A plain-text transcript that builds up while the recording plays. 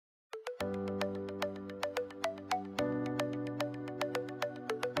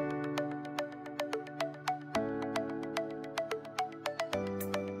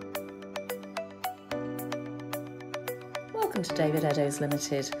Welcome to David Eddowes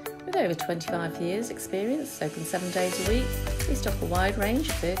Limited. With over 25 years experience, open 7 days a week, we stock a wide range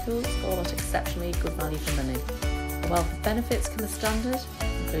of vehicles, all at exceptionally good value for money. A wealth of benefits come as standard,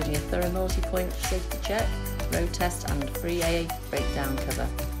 including a thorough multi-point safety check, road test and free AA breakdown cover.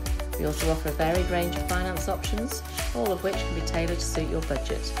 We also offer a varied range of finance options, all of which can be tailored to suit your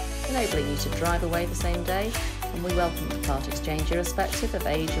budget, enabling you to drive away the same day, and we welcome a part exchange irrespective of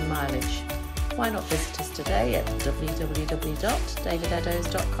age and mileage. Why not visit us today at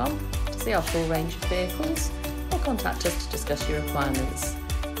www.davideddowes.com to see our full range of vehicles, or contact us to discuss your requirements.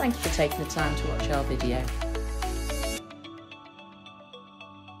 Thank you for taking the time to watch our video.